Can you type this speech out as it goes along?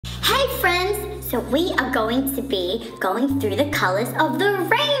Hey friends! So we are going to be going through the colors of the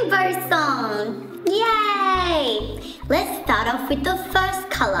rainbow song. Yay! Let's start off with the first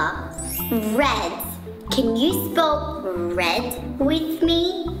color, red. Can you spell red with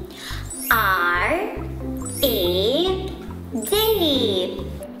me? R-E-D.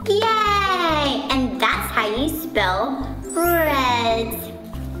 Yay! And that's how you spell red.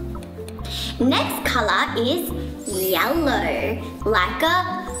 Next color is yellow, like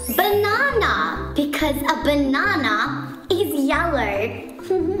a banana, because a banana is yellow.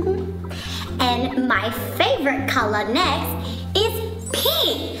 And my favorite color next is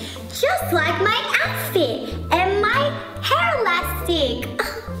pink, just like my outfit and my hair elastic.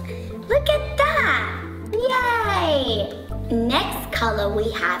 Look at that! Yay! Next color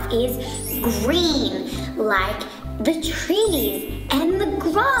we have is green, like the trees and the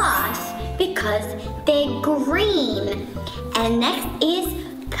grass, because they're green. And next is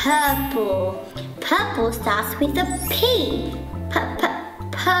purple. Purple starts with a P.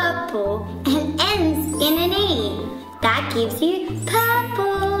 Purple and ends in an E. That gives you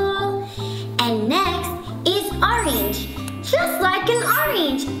purple. And next is orange, just like an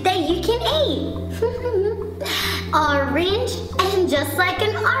orange that you can eat. Orange and just like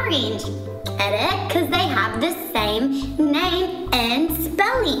an orange. Get it? Because they have the same name and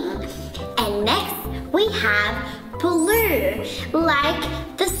spelling. And next we have blue, like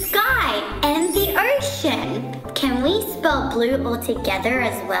the sky and the ocean. Can we spell blue all together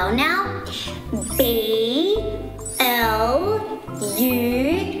as well now? B-L-U-E.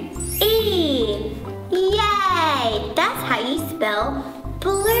 Yay! That's how you spell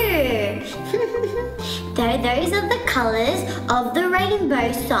blue. Those are the colors of the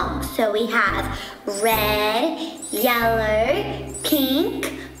rainbow song. So we have red, yellow,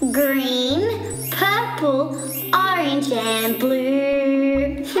 pink, green, purple, orange and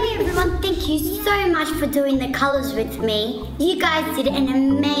blue. Hey everyone, thank you so much for doing the colors with me. You guys did an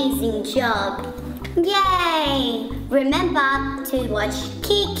amazing job. Yay! Remember to watch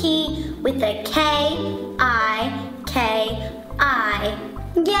Kiki with a K-I-K-I.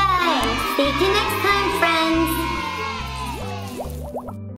 Yay! See you next time.